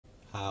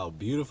How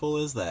beautiful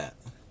is that?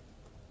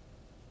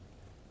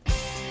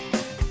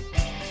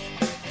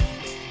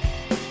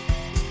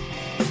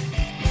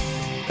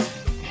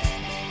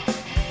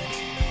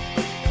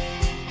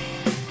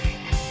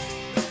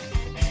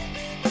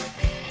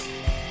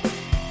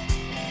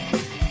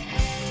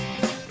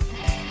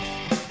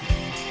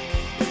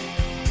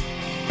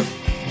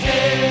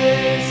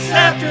 Chase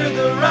after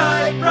the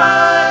right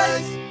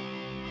price.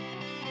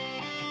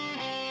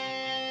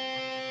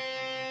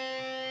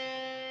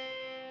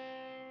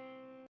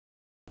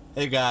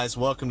 Hey guys,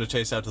 welcome to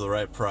Chase After the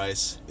Right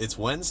Price. It's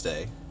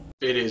Wednesday,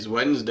 It is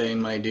Wednesday,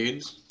 my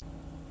dudes.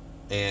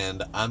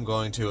 and I'm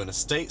going to an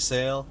estate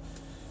sale.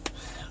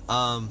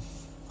 I'm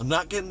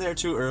not getting there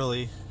too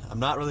early. I'm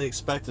not really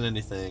expecting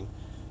anything,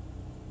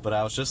 but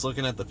I was just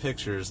looking at the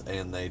pictures,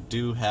 and they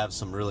do have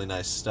some really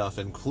nice stuff,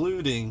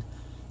 including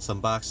some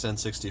boxed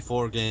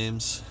N64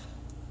 games,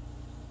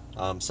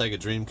 Sega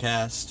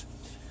Dreamcast,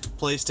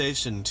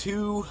 PlayStation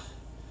 2.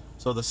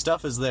 So the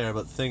stuff is there,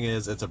 but the thing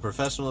is, it's a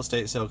professional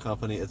estate sale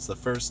company. It's the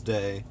first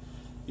day.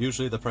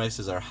 Usually the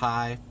prices are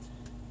high,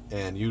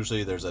 and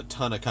usually there's a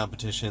ton of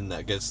competition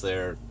that gets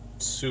there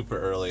super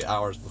early,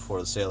 hours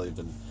before the sale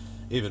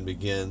even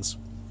begins.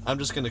 I'm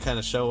just going to kind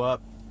of show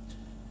up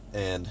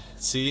and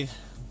see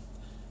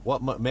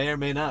what may or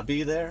may not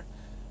be there.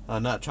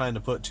 I'm not trying to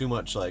put too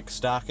much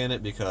stock in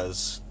it,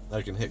 because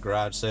I can hit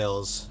garage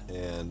sales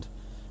and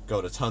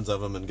go to tons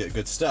of them and get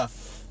good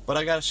stuff. But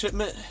I got a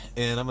shipment,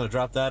 and I'm going to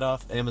drop that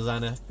off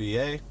Amazon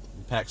FBA,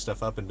 and pack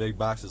stuff up in big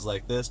boxes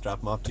like this, drop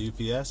them off to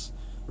UPS,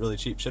 really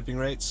cheap shipping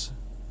rates.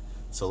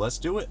 So let's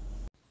do it.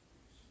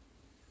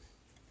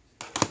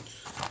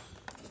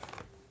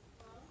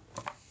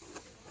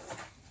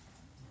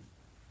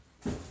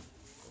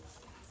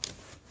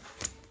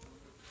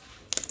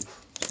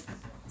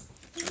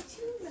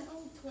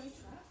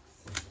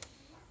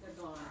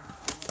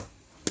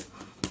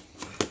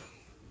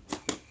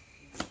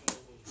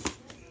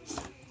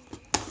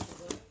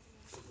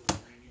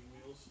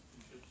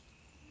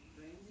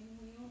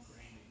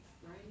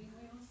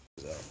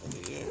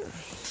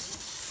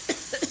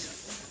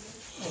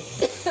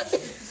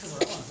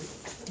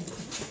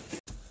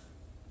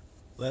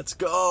 Let's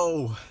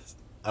go!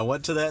 I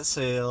went to that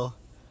sale.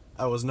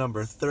 I was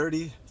number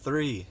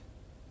 33.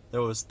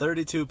 There was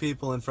 32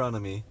 people in front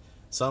of me,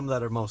 some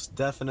that are most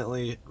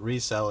definitely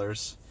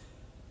resellers,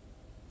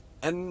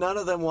 and none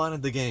of them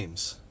wanted the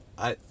games.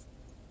 I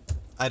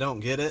don't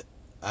get it.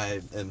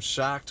 I am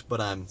shocked,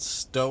 but I'm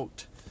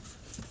stoked.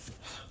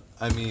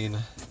 I mean,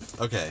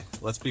 okay,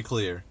 let's be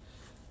clear.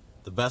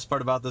 The best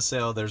part about the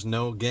sale, there's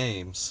no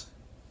games,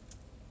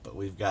 but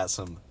we've got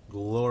some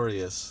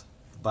glorious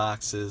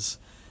boxes.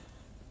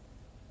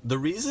 The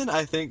reason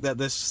I think that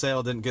this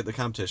sale didn't get the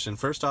competition,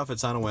 first off,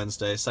 it's on a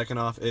Wednesday. Second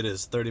off, it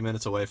is 30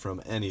 minutes away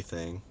from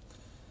anything.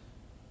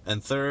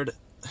 And third,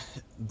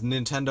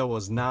 Nintendo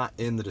was not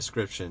in the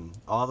description.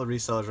 All the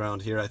resellers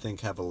around here, I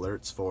think, have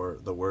alerts for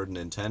the word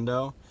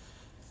Nintendo.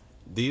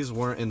 These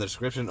weren't in the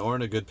description or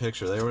in a good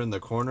picture. They were in the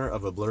corner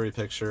of a blurry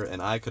picture,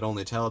 and I could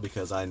only tell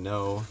because I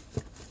know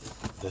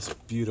this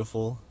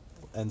beautiful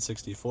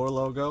N64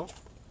 logo.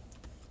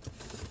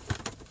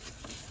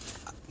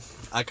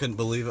 I couldn't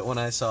believe it when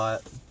I saw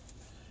it.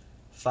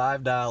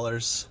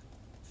 $5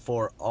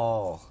 for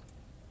all.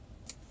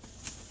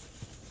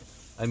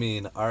 I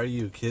mean, are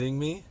you kidding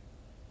me?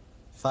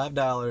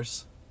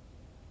 $5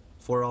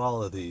 for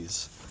all of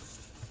these.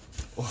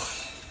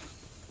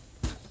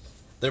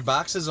 They're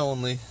boxes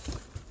only.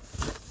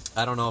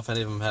 I don't know if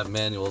any of them have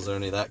manuals or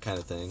any of that kind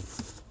of thing.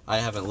 I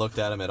haven't looked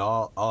at them at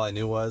all. All I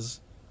knew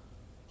was,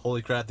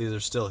 holy crap, these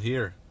are still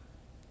here.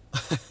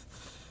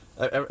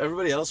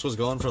 Everybody else was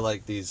going for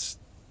these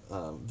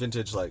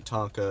vintage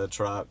Tonka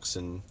trucks,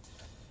 and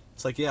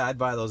it's yeah, I'd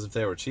buy those if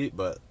they were cheap,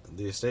 but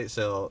the estate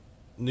sale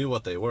knew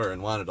what they were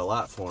and wanted a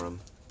lot for them.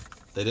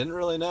 They didn't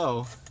really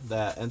know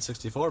that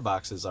N64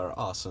 boxes are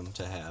awesome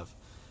to have.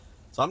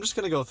 So I'm just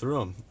going to go through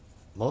them.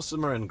 Most of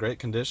them are in great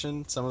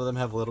condition. Some of them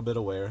have a little bit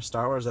of wear.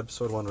 Star Wars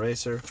Episode 1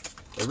 Racer.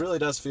 It really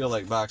does feel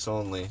like box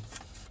only.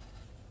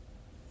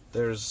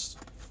 There's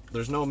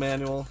no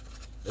manual.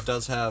 It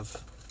does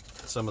have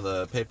some of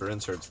the paper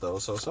inserts though,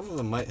 so some of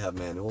them might have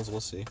manuals.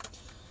 We'll see.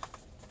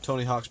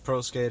 Tony Hawk's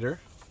Pro Skater.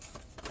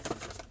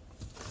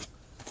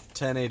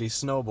 1080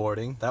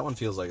 Snowboarding. That one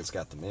feels like it's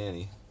got the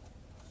Manny.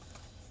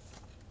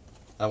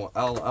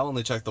 I'll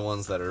only check the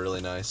ones that are really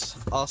nice.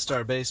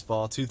 All-Star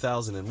Baseball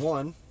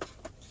 2001.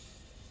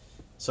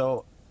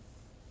 So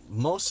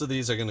most of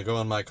these are going to go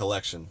in my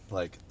collection.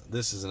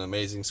 This is an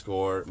amazing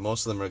score.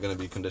 Most of them are going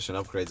to be condition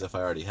upgrades if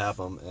I already have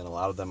them, and a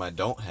lot of them I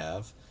don't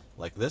have.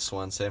 Like this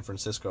one, San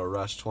Francisco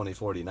Rush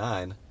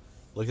 2049.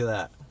 Look at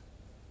that.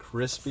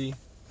 Crispy.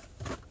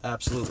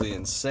 Absolutely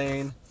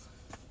insane.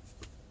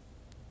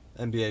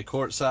 NBA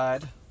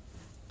Courtside.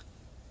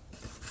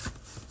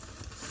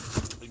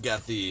 We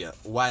got the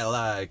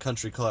Waialae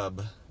Country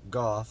Club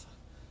Golf.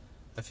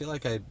 I feel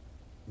like I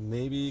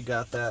maybe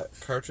got that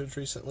cartridge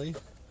recently,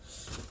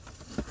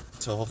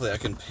 so hopefully I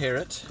can pair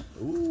it.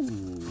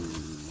 Ooh.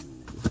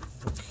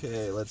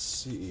 Okay, let's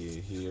see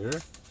here.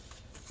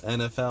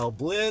 NFL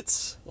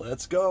Blitz.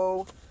 Let's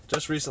go.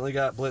 Just recently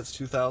got Blitz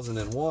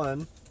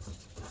 2001.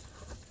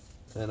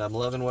 And I'm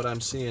loving what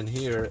I'm seeing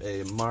here.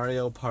 A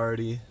Mario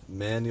Party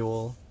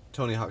manual,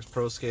 Tony Hawk's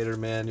Pro Skater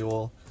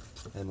manual,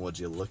 and would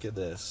you look at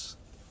this?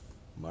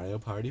 Mario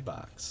Party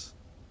box.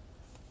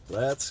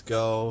 Let's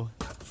go.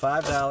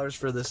 $5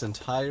 for this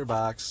entire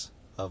box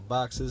of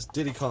boxes.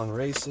 Diddy Kong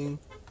Racing.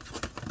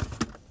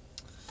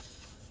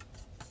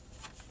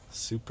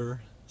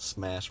 Super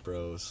Smash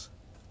Bros.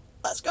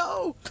 Let's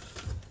go!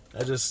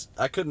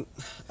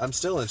 I'm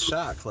still in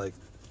shock. Like,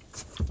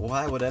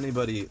 why would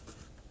anybody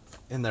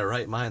in their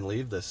right mind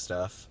leave this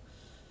stuff?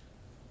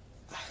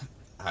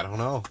 I don't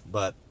know,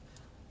 but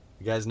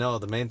you guys know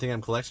the main thing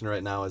I'm collecting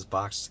right now is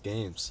boxed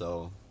games,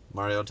 so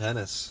Mario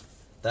Tennis.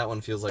 That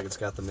one feels like it's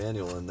got the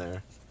manual in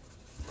there.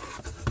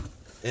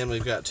 And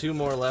we've got 2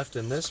 more left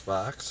in this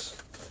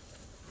box.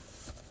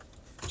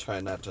 Try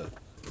not to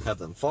have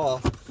them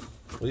fall.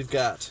 We've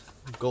got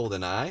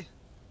GoldenEye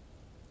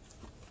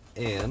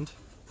and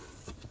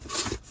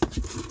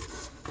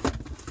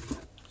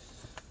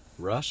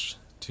Rush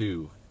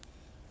 2.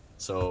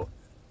 So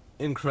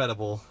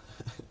incredible.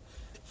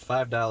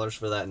 $5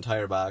 for that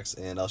entire box,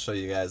 and I'll show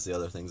you guys the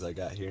other things I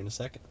got here in a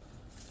second.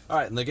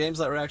 Alright, and the games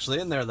that were actually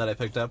in there that I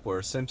picked up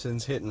were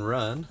Simpsons Hit and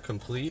Run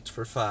Complete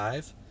for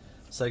 $5,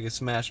 Sega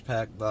Smash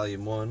Pack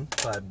Volume 1,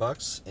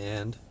 $5,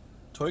 and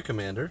Toy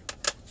Commander.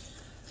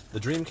 The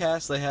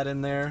Dreamcast they had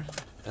in there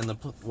and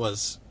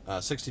was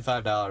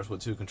 $65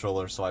 with 2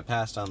 controllers, so I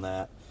passed on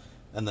that.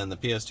 And then the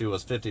PS2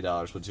 was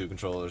 $50 with 2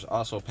 controllers,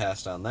 also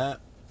passed on that.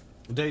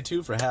 Day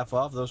 2 for half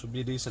off, those would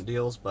be decent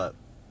deals, but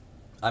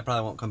I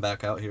probably won't come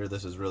back out here,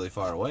 this is really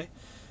far away.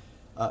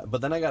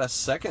 But then I got a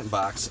second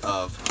box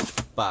of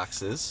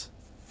boxes,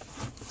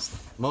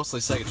 mostly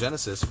Sega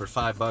Genesis, for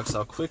 $5.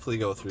 I'll quickly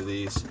go through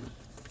these.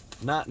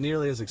 Not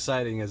nearly as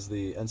exciting as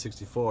the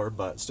N64,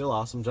 but still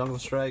awesome. Jungle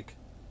Strike,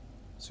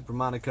 Super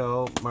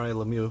Monaco,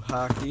 Mario Lemieux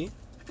Hockey,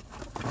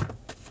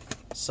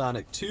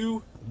 Sonic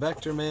 2,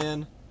 Vector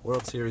Man,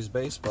 World Series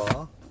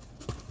Baseball,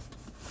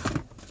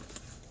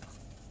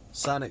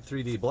 Sonic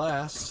 3D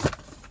Blast,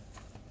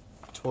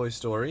 Toy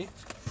Story.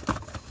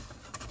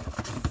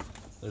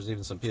 There's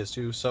even some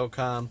PS2,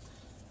 SOCOM,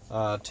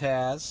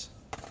 Taz,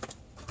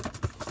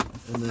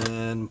 and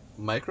then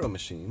Micro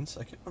Machines.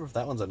 I can't remember if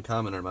that one's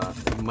uncommon or not.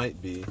 It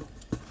might be.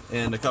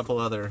 And a couple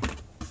other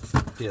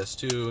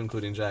PS2,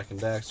 including Jak and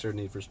Daxter,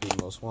 Need for Speed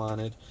Most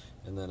Wanted,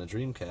 and then a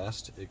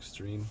Dreamcast,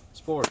 Extreme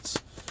Sports.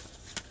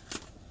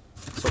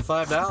 So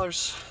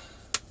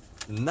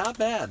 $5, not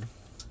bad.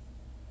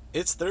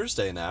 It's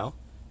Thursday now,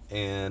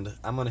 and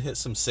I'm going to hit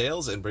some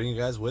sales and bring you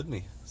guys with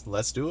me. So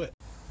let's do it.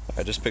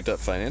 I just picked up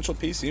Financial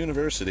Peace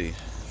University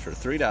for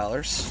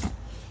 $3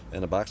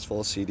 and a box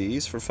full of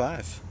CDs for $5.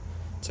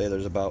 I'd say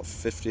there's about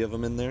 50 of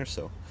them in there,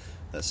 so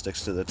that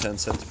sticks to the 10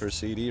 cents per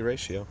CD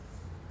ratio.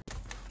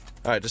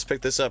 Alright, just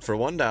picked this up for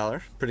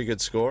 $1. Pretty good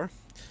score.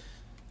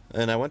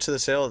 And I went to the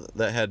sale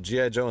that had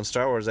G.I. Joe and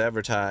Star Wars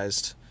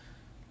advertised,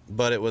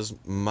 but it was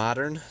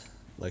modern.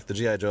 Like the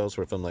G.I. Joes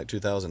were from like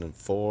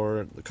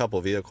 2004, a couple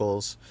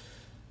vehicles.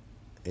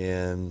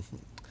 And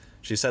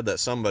she said that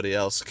somebody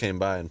else came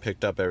by and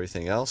picked up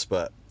everything else,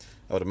 but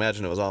I would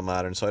imagine it was all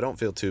modern, so I don't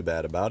feel too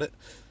bad about it.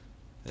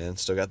 And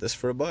still got this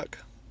for $1.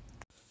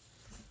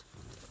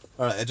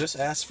 Alright, I just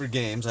asked for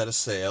games at a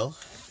sale.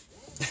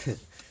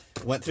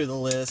 Went through the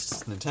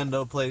list,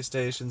 Nintendo,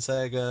 PlayStation,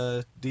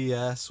 Sega,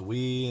 DS,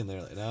 Wii, and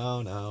they're like,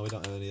 no, we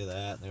don't have any of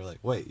that. And they were like,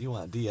 wait, you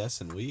want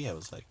DS and Wii? I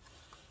was like,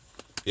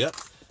 yep,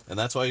 and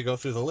that's why you go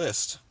through the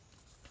list.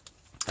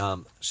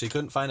 She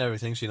couldn't find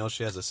everything. She knows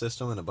she has a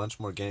system and a bunch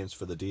more games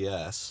for the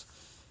DS.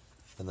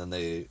 And then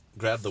they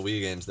grabbed the Wii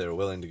games they were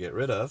willing to get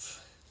rid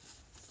of.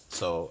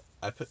 So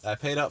I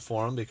paid up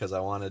for them because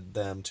I wanted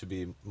them to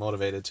be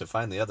motivated to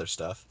find the other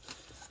stuff.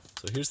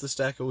 So here's the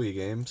stack of Wii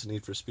games.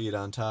 Need for Speed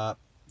on top.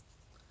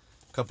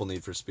 Couple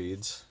Need for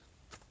Speeds.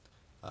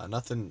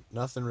 Nothing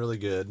really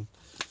good.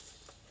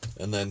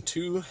 And then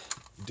 2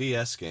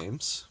 DS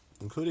games,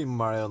 including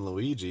Mario and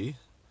Luigi.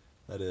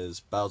 That is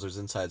Bowser's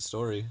Inside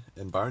Story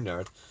and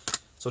Barnyard.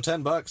 So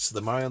 $10.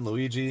 The Mario and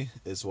Luigi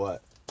is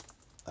what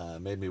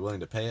made me willing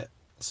to pay it.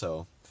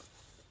 So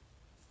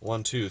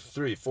 1, 2,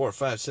 3, 4,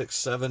 5, 6,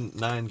 7,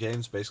 9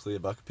 games, basically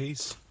 $1 a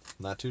piece.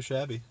 Not too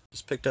shabby.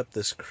 Just picked up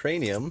this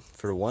Cranium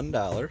for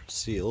 $1,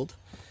 sealed.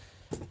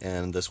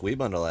 And this Wii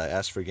bundle, I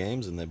asked for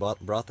games and they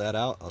brought that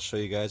out. I'll show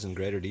you guys in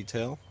greater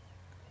detail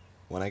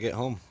when I get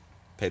home.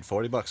 Paid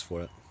 $40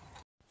 for it.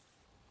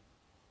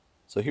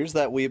 So here's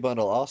that Wii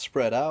bundle all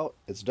spread out.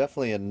 It's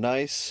definitely a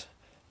nice,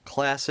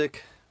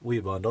 classic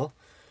Wii bundle.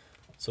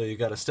 So you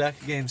got a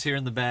stack of games here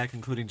in the back,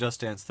 including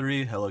Just Dance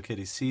 3, Hello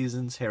Kitty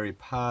Seasons, Harry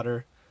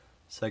Potter,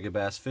 Sega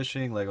Bass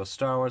Fishing, Lego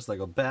Star Wars,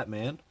 Lego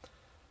Batman,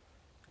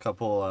 a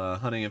couple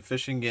hunting and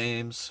fishing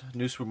games,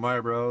 New Super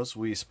Mario Bros,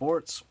 Wii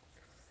Sports,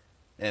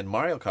 and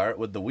Mario Kart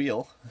with the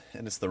wheel.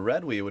 And it's the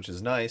red Wii, which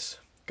is nice.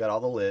 Got all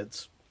the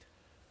lids.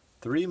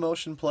 3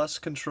 Motion Plus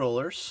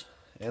controllers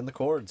and the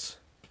cords.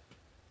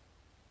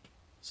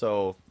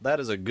 So that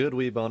is a good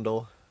Wii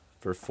bundle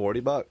for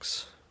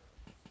 $40.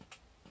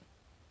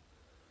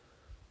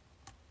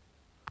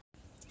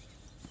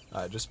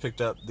 I just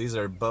picked up, these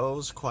are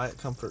Bose Quiet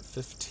Comfort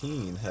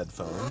 15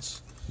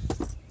 headphones,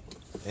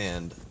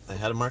 and they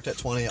had them marked at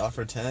 20,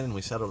 offered 10, and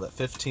we settled at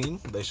 15.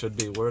 They should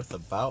be worth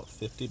about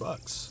 50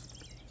 bucks.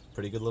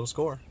 Pretty good little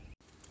score.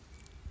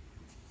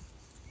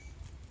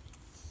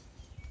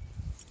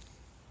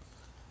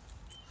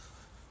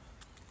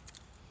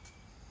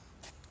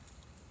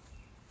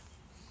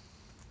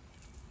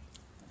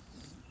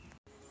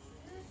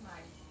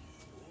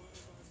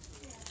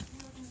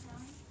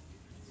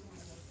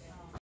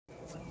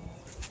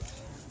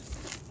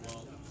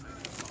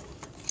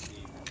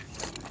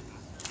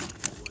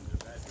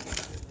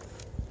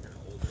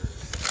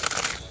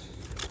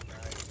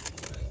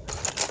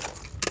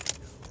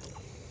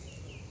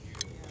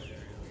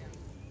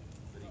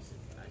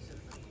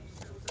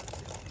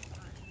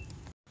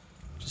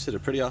 Just did a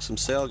pretty awesome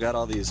sale. Got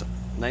all these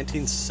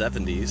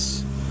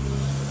 1970s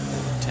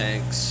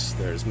tanks.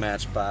 There's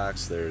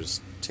Matchbox,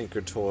 there's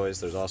Tinker Toys,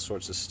 there's all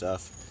sorts of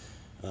stuff.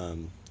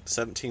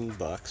 17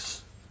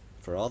 bucks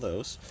for all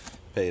those.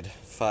 Paid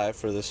 5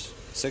 for this,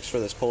 6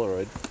 for this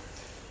Polaroid,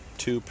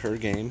 2 per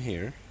game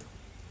here,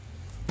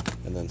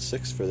 and then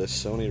 6 for this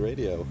Sony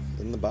radio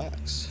in the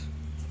box.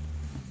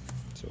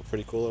 So a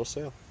pretty cool little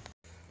sale.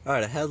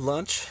 Alright, I had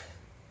lunch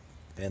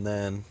and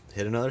then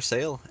hit another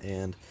sale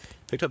and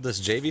picked up this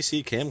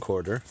JVC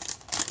camcorder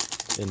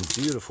in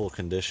beautiful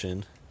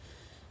condition.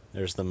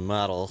 There's the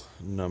model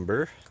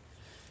number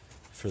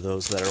for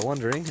those that are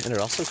wondering, and it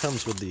also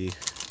comes with the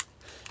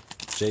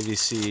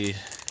JVC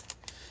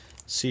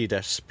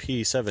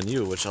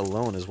C-P7U, which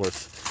alone is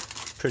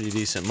worth pretty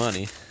decent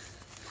money.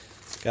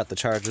 Got the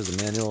charger,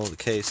 the manual, the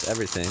case,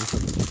 everything.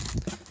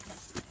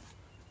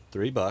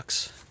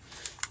 $3.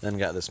 Then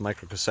got this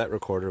micro cassette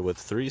recorder with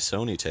 3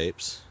 Sony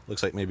tapes,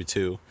 looks like maybe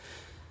 2,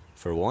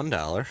 for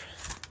 $1.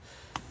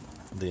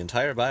 The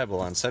entire Bible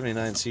on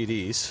 79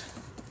 CDs,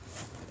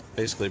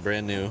 basically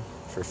brand new,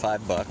 for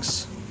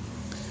 $5.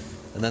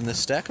 And then this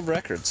stack of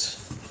records,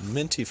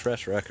 minty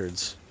fresh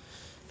records,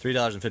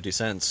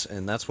 $3.50,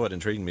 and that's what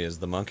intrigued me, is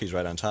the Monkees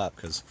right on top,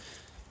 because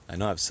I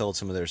know I've sold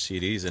some of their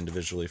CDs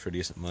individually for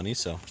decent money,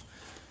 so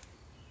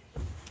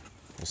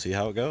we'll see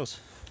how it goes.